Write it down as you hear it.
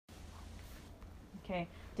Okay,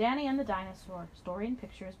 Danny and the Dinosaur, story and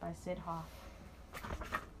pictures by Sid Hoff.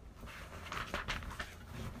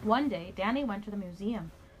 One day, Danny went to the museum.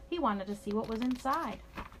 He wanted to see what was inside.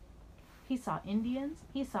 He saw Indians,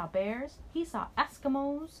 he saw bears, he saw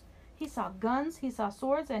Eskimos, he saw guns, he saw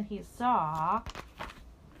swords, and he saw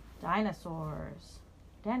dinosaurs.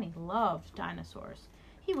 Danny loved dinosaurs.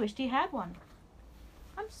 He wished he had one.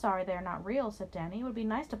 I'm sorry they're not real, said Danny. It would be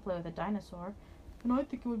nice to play with a dinosaur. And I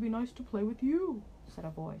think it would be nice to play with you, said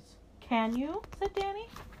a voice. Can you? Said Danny.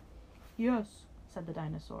 Yes, said the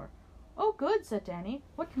dinosaur. Oh, good, said Danny.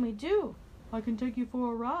 What can we do? I can take you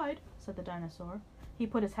for a ride, said the dinosaur. He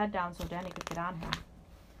put his head down so Danny could get on him.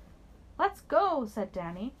 Let's go, said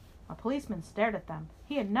Danny. A policeman stared at them.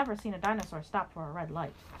 He had never seen a dinosaur stop for a red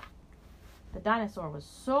light. The dinosaur was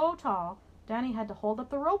so tall, Danny had to hold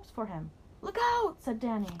up the ropes for him. Look out, said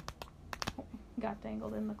Danny. He got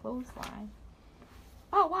tangled in the clothesline.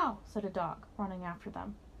 Oh, wow, said a dog, running after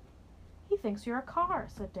them. He thinks you're a car,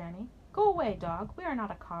 said Danny. Go away, dog. We are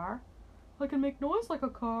not a car. I can make noise like a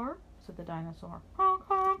car, said the dinosaur. Honk,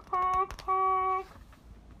 honk, honk, honk.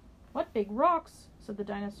 What big rocks, said the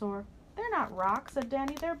dinosaur. They're not rocks, said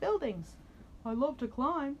Danny. They're buildings. I love to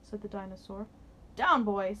climb, said the dinosaur. Down,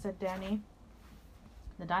 boy, said Danny.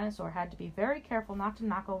 The dinosaur had to be very careful not to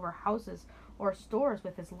knock over houses or stores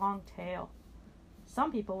with his long tail.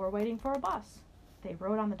 Some people were waiting for a bus. They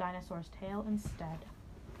rode on the dinosaur's tail instead.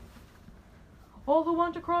 All who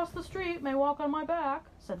want to cross the street may walk on my back,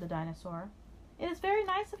 said the dinosaur. It is very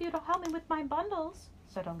nice of you to help me with my bundles,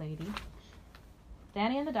 said a lady.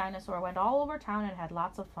 Danny and the dinosaur went all over town and had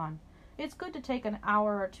lots of fun. It's good to take an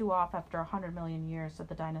hour or two off after 100 million years, said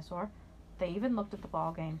the dinosaur. They even looked at the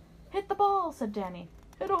ball game. Hit the ball, said Danny.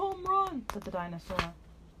 Hit a home run, said the dinosaur.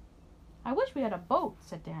 I wish we had a boat,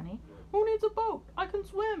 said Danny. Who needs a boat? I can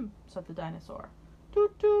swim, said the dinosaur.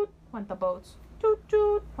 Toot toot, went the boats. Toot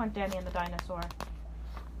toot, went Danny and the dinosaur.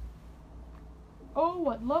 Oh,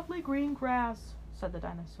 what lovely green grass, said the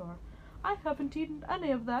dinosaur. I haven't eaten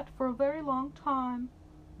any of that for a very long time.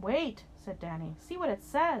 Wait, said Danny. See what it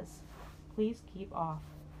says. Please keep off.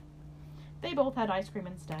 They both had ice cream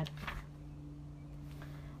instead.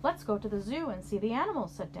 Let's go to the zoo and see the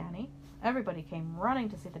animals, said Danny. Everybody came running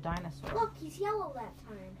to see the dinosaur. Look, he's yellow that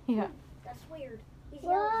time. Yeah. That's weird. He's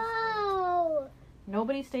yellow. Wow.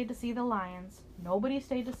 Nobody stayed to see the lions. Nobody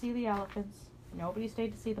stayed to see the elephants. Nobody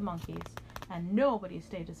stayed to see the monkeys. And nobody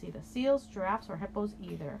stayed to see the seals, giraffes, or hippos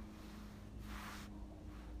either.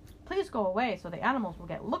 Please go away so the animals will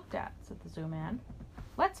get looked at, said the zoo man.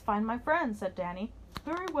 Let's find my friends, said Danny.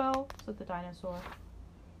 Very well, said the dinosaur.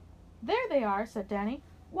 There they are, said Danny.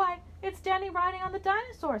 Why, it's Danny riding on the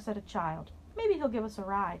dinosaur, said a child. Maybe he'll give us a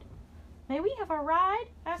ride. May we have a ride?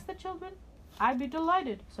 Asked the children. I'd be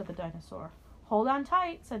delighted, said the dinosaur. Hold on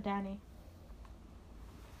tight, said Danny.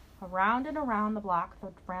 Around and around the block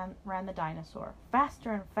ran the dinosaur,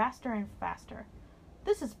 faster and faster and faster.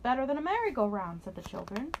 This is better than a merry-go-round, said the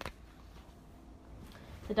children.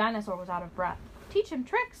 The dinosaur was out of breath. Teach him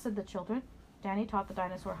tricks, said the children. Danny taught the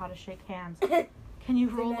dinosaur how to shake hands. Can you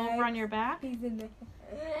roll over on your back? He's in there.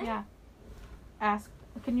 Yeah.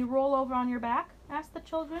 Can you roll over on your back? Asked the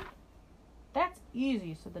children. That's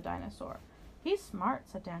easy, said the dinosaur. He's smart,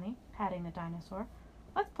 said Danny, patting the dinosaur.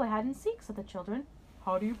 Let's play hide and seek, said the children.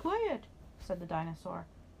 How do you play it? Said the dinosaur.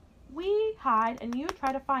 We hide and you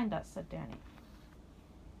try to find us, said Danny.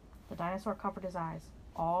 The dinosaur covered his eyes.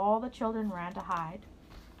 All the children ran to hide.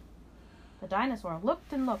 The dinosaur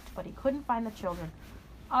looked and looked, but he couldn't find the children.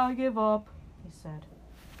 I give up, he said.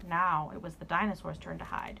 Now it was the dinosaur's turn to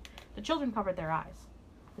hide. The children covered their eyes.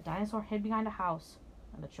 The dinosaur hid behind a house,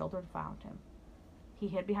 and the children found him. He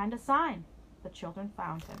hid behind a sign. The children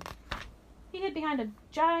found him. He hid behind a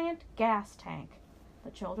giant gas tank.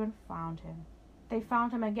 The children found him. They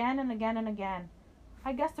found him again and again and again.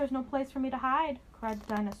 I guess there's no place for me to hide, cried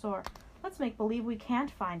the dinosaur. Let's make believe we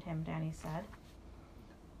can't find him, Danny said.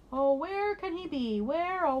 Oh, where can he be?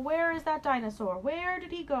 Where is that dinosaur? Where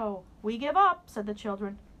did he go? We give up, said the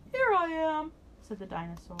children. Here I am, said the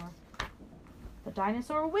dinosaur. The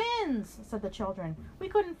dinosaur wins, said the children. We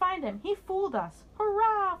couldn't find him. He fooled us.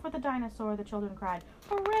 Hurrah for the dinosaur, the children cried.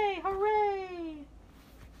 Hooray, hooray!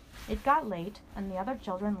 It got late, and the other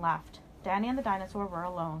children left. Danny and the dinosaur were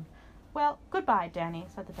alone. Well, goodbye, Danny,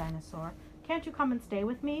 said the dinosaur. Can't you come and stay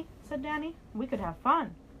with me? Said Danny. We could have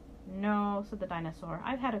fun. No, said the dinosaur.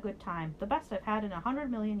 I've had a good time, the best I've had in 100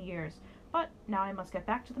 million years. But now I must get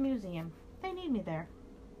back to the museum. They need me there.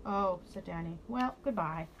 Oh, said Danny. Well,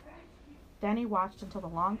 goodbye. Danny watched until the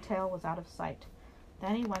long tail was out of sight.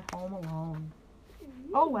 Then he went home alone.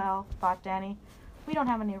 Oh well, thought Danny. We don't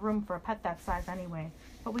have any room for a pet that size anyway,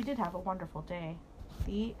 but we did have a wonderful day.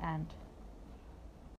 The end.